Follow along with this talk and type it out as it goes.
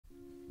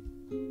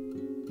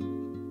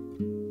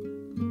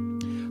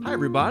Hi,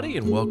 everybody,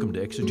 and welcome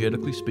to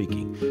Exegetically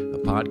Speaking, a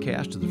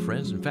podcast of the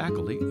friends and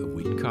faculty of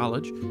Wheaton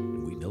College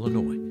in Wheaton,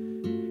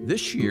 Illinois.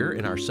 This year,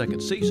 in our second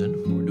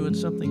season, we're doing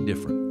something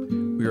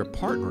different. We are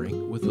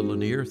partnering with the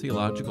Loney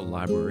Theological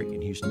Library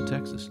in Houston,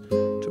 Texas,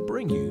 to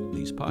bring you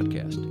these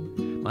podcasts.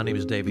 My name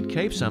is David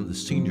Capes. I'm the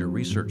Senior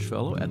Research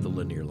Fellow at the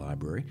Loney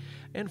Library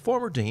and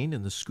former Dean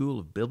in the School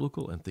of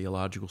Biblical and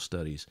Theological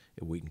Studies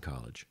at Wheaton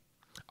College.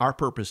 Our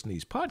purpose in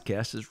these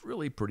podcasts is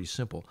really pretty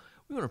simple.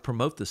 We want to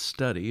promote the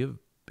study of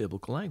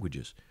biblical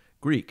languages,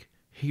 Greek,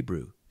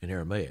 Hebrew, and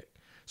Aramaic,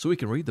 so we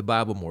can read the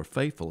Bible more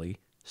faithfully,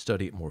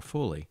 study it more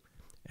fully,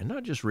 and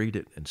not just read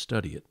it and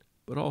study it,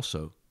 but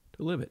also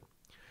to live it.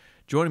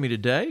 Joining me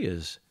today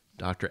is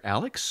Dr.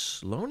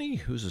 Alex Loney,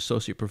 who's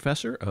Associate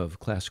Professor of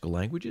Classical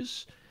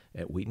Languages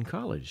at Wheaton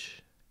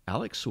College.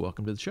 Alex,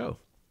 welcome to the show.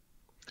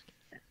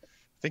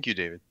 Thank you,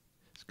 David.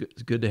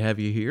 It's good to have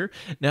you here.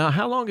 Now,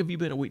 how long have you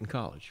been at Wheaton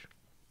College?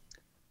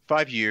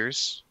 5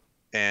 years,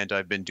 and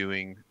I've been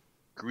doing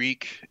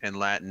Greek and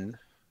Latin,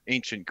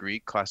 ancient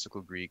Greek,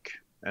 classical Greek,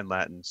 and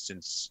Latin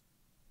since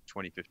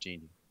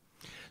 2015.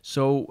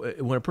 So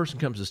when a person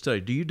comes to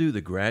study, do you do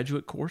the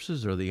graduate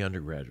courses or the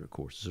undergraduate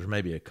courses, or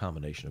maybe a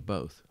combination of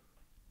both?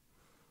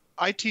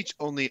 I teach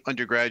only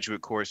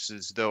undergraduate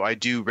courses, though I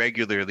do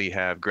regularly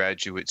have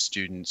graduate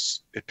students,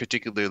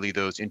 particularly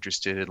those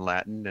interested in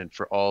Latin, and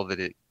for all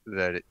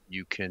that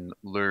you can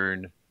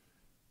learn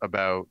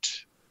about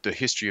the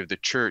history of the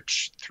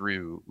church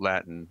through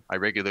Latin. I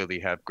regularly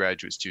have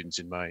graduate students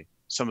in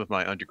some of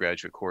my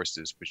undergraduate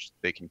courses, which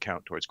they can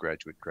count towards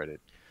graduate credit.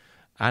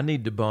 I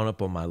need to bone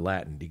up on my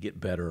Latin to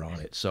get better on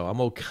it. So I'm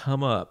going to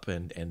come up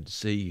and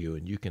see you,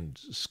 and you can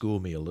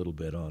school me a little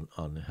bit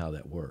on how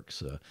that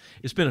works.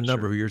 It's been a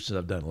number of years since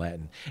I've done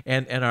Latin.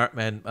 And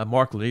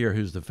Mark Lanier,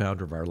 who's the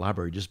founder of our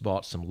library, just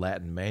bought some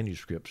Latin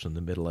manuscripts from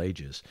the Middle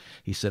Ages.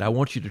 He said, I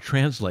want you to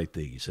translate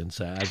these. And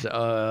so I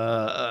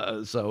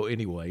said, so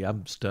anyway,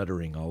 I'm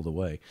stuttering all the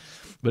way.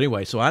 But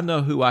anyway, so I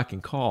know who I can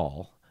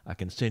call. I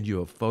can send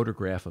you a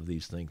photograph of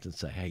these things and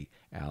say, hey,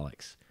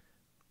 Alex,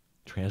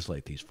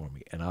 translate these for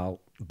me, and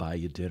I'll buy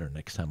you dinner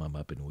next time I'm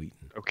up in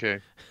Wheaton. Okay.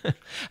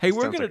 Hey,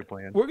 we're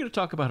gonna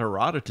talk about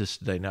Herodotus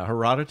today. Now,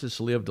 Herodotus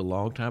lived a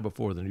long time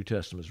before the New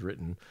Testament was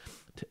written.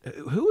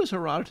 Who is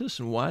Herodotus,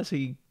 and why is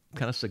he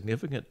kind of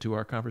significant to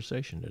our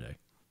conversation today?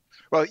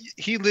 Well,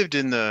 he lived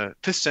in the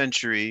 5th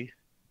century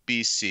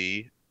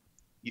BC.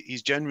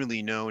 He's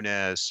generally known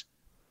as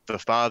the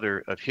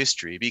father of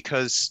history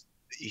because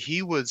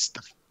he was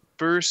the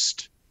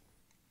first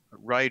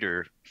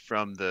writer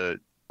from the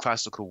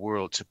classical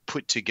world to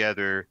put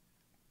together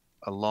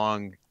a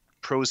long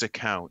prose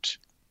account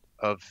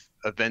of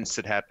events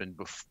that happened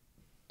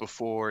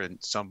before and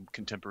some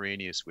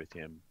contemporaneous with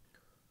him.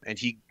 And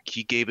he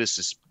gave us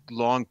this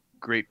long,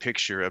 great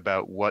picture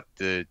about what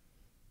the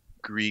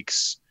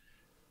Greeks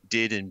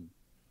did and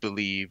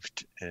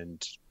believed,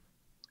 and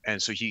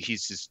so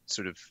he's this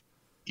sort of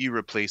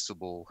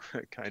irreplaceable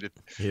kind of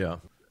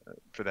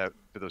for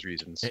those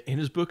reasons. And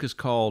his book is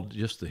called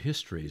just The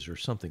Histories or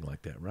something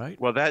like that, right?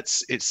 Well,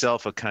 that's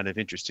itself a kind of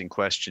interesting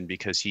question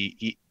because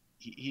he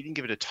didn't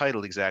give it a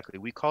title exactly.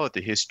 We call it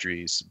The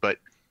Histories, but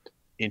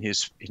in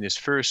his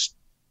first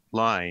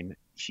line,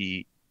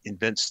 he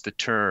invents the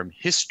term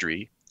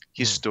history,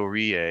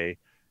 historiae,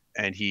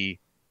 and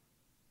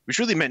which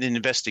really meant an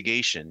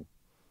investigation,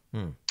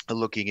 a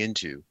looking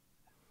into.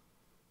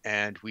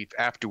 And we've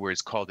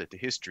afterwards called it The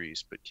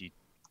Histories, but he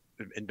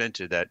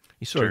invented that.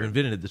 He sort of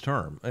invented the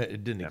term.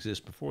 It didn't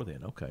exist before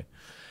then. Okay,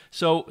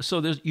 so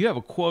you have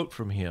a quote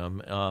from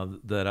him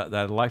that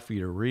I'd like for you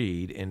to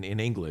read in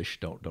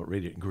English. Don't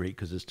read it in Greek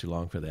because it's too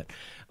long for that.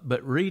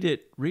 But read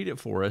it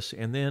for us,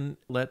 and then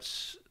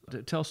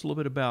tell us a little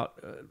bit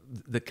about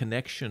the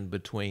connection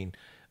between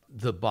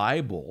the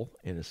Bible,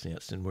 in a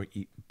sense, and we're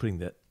putting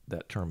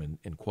that term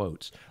in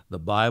quotes, the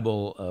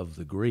Bible of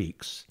the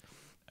Greeks,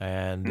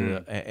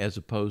 and as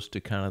opposed to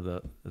kind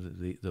of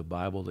the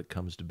Bible that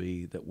comes to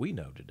be that we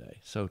know today.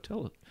 So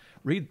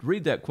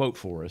read that quote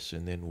for us,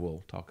 and then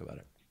we'll talk about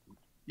it.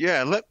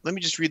 Yeah, let me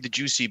just read the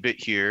juicy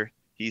bit here.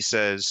 He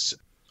says,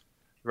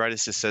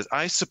 Herodotus says,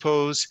 I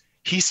suppose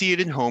Hesiod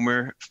and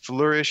Homer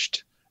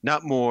flourished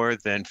not more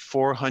than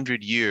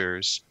 400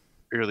 years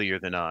earlier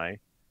than I,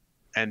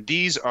 and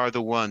these are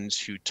the ones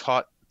who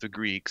taught the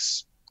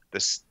Greeks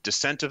the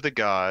descent of the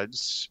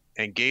gods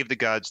and gave the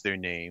gods their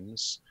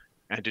names,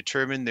 and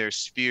determined their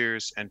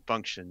spheres and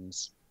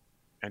functions,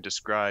 and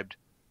described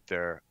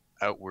their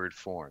outward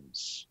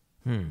forms.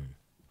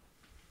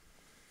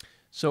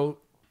 So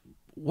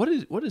what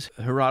is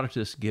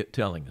Herodotus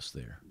telling us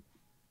there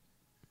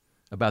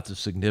about the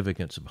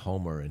significance of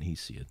Homer and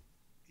Hesiod?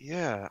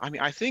 Yeah, I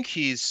mean, I think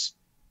he's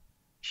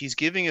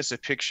giving us a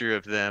picture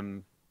of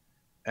them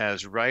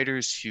as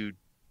writers who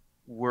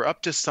were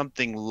up to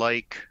something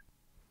like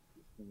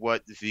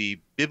what the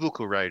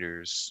biblical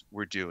writers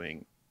were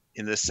doing,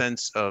 in the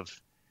sense of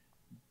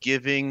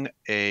giving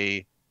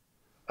a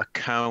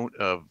account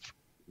of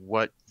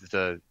what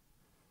the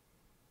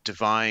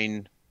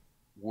divine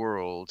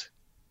world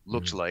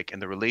looked like and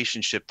the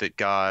relationship that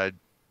God,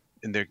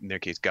 in their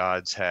case,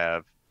 gods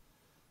have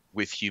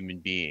with human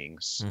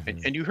beings.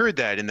 Mm-hmm. And you heard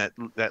that in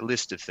that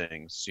list of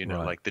things,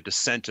 Right. like the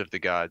descent of the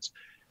gods.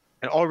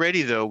 And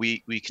already, though, we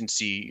can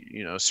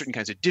see, certain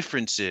kinds of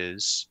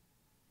differences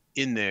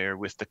in there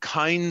with the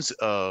kinds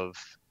of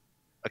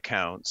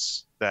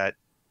accounts that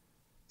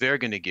they're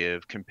going to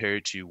give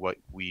compared to what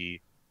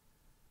we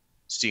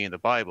see in the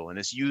Bible. And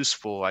it's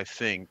useful, I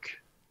think,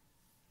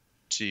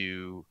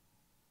 to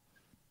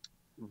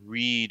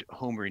read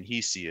Homer and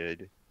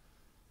Hesiod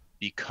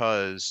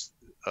because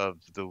of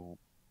the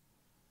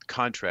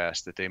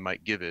contrast that they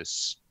might give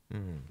us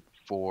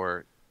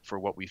for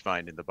what we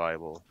find in the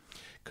Bible.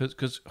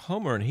 Because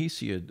Homer and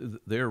Hesiod,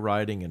 they're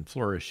writing and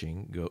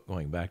flourishing,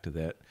 going back to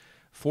that,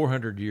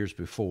 400 years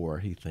before,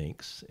 he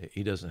thinks.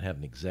 He doesn't have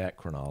an exact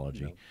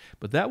chronology, No.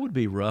 but that would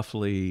be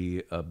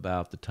roughly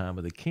about the time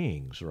of the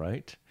kings,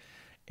 right?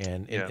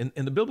 And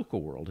in the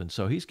biblical world. And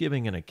so he's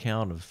giving an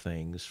account of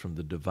things from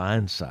the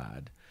divine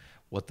side,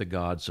 what the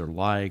gods are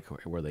like,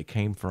 where they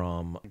came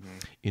from,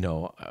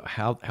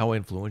 how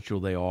influential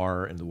they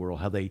are in the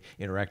world, how they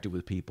interacted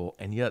with people.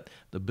 And yet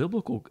the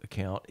biblical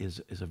account is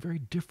a very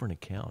different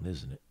account,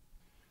 isn't it?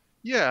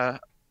 Yeah.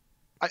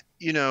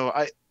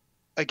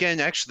 Again,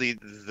 actually,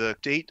 the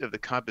date of the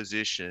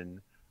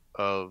composition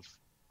of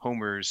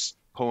Homer's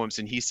poems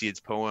and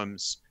Hesiod's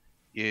poems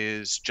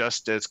is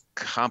just as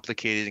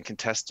complicated and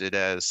contested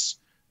as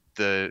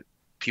the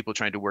people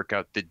trying to work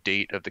out the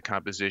date of the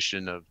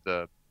composition of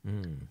the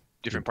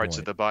different parts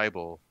of the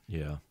Bible.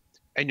 Yeah.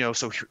 I know.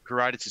 So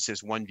Herodotus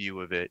has one view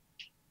of it,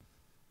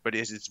 but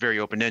it's very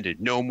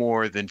open-ended. No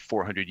more than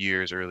 400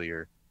 years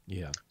earlier.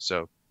 Yeah.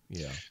 So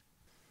yeah.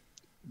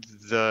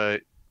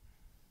 The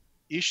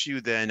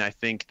issue then, I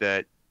think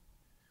that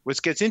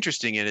what gets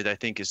interesting in it, I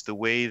think, is the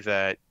way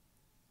that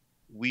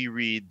we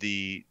read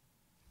the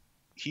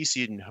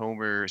Hesiod and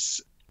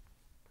Homer's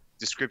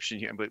description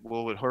here. But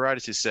what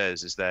Herodotus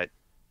says is that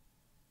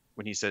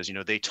when he says,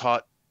 they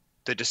taught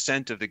the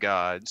descent of the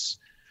gods,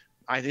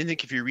 I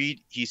think if you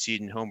read Hesiod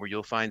and Homer,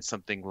 you'll find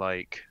something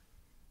like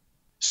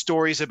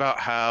stories about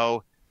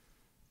how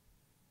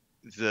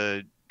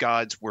the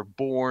gods were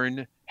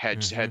born,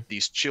 had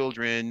these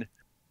children,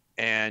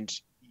 and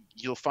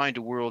you'll find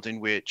a world in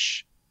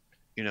which,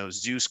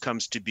 Zeus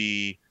comes to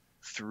be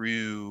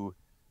through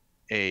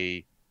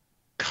a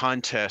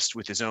contest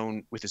with his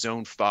own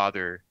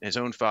father. And his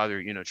own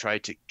father,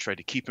 tried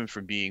to keep him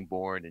from being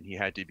born, and he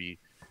had to be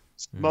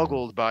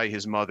smuggled by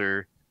his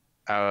mother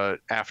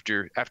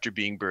after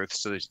being birthed,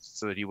 so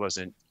that he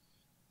wasn't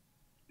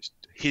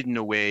hidden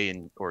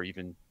away or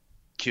even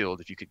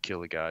killed, if you could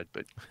kill a god.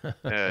 But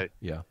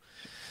yeah.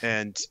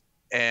 And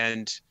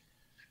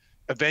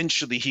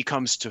eventually he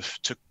comes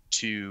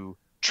to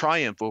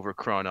triumph over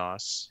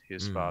Kronos,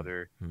 his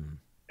father,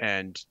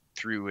 and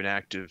through an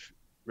act of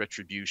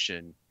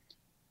retribution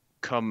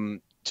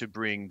come to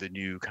bring the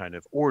new kind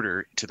of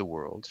order to the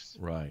world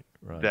right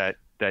that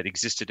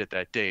existed at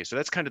that day. So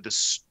that's kind of a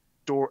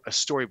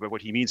story about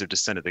what he means of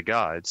descent of the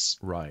gods,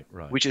 right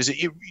which is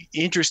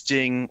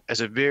interesting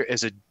as a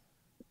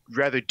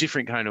rather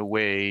different kind of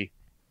way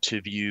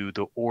to view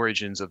the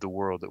origins of the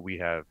world that we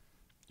have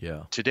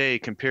today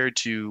compared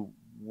to,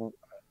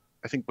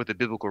 I think, what the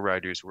biblical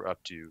writers were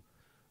up to.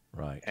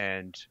 Right.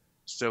 And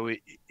so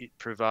it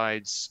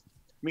provides,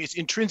 it's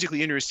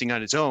intrinsically interesting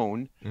on its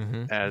own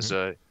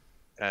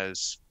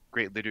as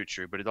great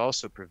literature, but it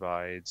also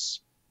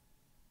provides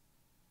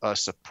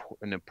us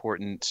an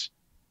important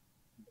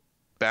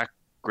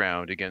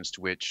background against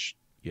which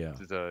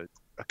the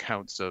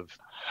accounts of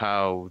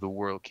how the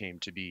world came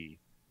to be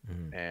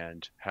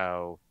and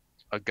how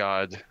a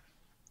god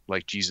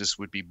like Jesus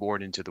would be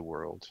born into the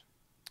world.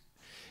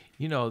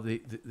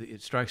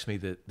 It strikes me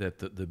that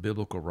the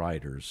biblical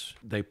writers,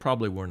 they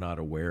probably were not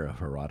aware of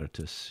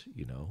Herodotus,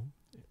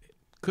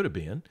 Could have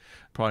been.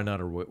 Probably not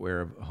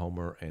aware of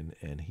Homer and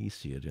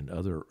Hesiod and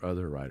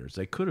other writers.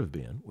 They could have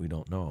been. We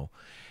don't know.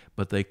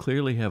 But they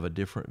clearly have a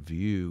different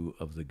view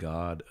of the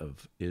God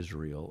of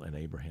Israel and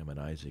Abraham and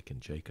Isaac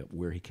and Jacob,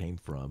 where he came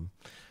from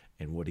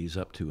and what he's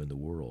up to in the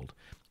world.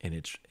 And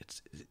it's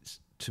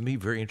to me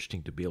very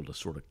interesting to be able to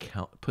sort of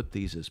put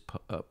these as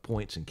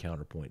points and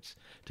counterpoints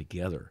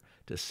together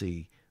to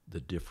see the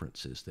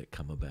differences that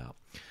come about.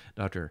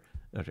 Dr.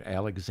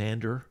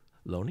 Alexander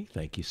Loney,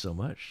 thank you so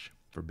much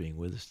for being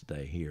with us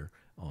today here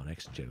on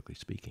Exegetically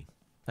Speaking.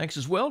 Thanks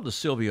as well to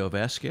Silvio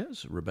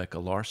Vasquez, Rebecca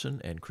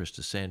Larson, and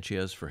Krista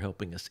Sanchez for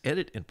helping us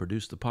edit and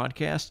produce the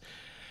podcast.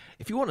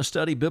 If you want to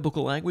study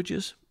biblical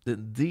languages,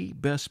 then the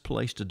best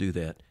place to do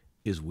that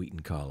is Wheaton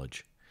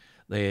College.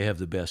 They have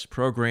the best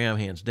program,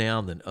 hands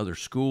down, than other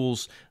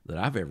schools that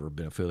I've ever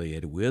been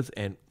affiliated with,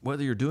 and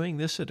whether you're doing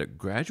this at a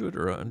graduate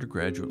or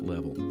undergraduate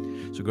level.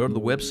 So go to the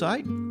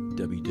website,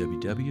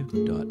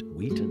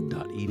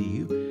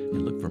 www.wheaton.edu,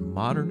 and look for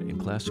modern and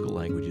classical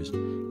languages.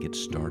 Get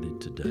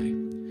started today.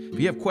 If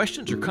you have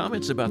questions or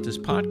comments about this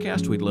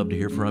podcast, we'd love to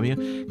hear from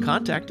you.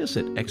 Contact us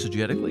at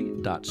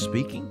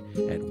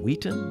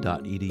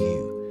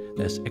exegetically.speaking@wheaton.edu.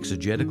 That's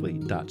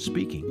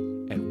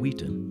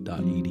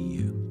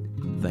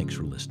exegetically.speaking@wheaton.edu. Thanks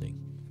for listening.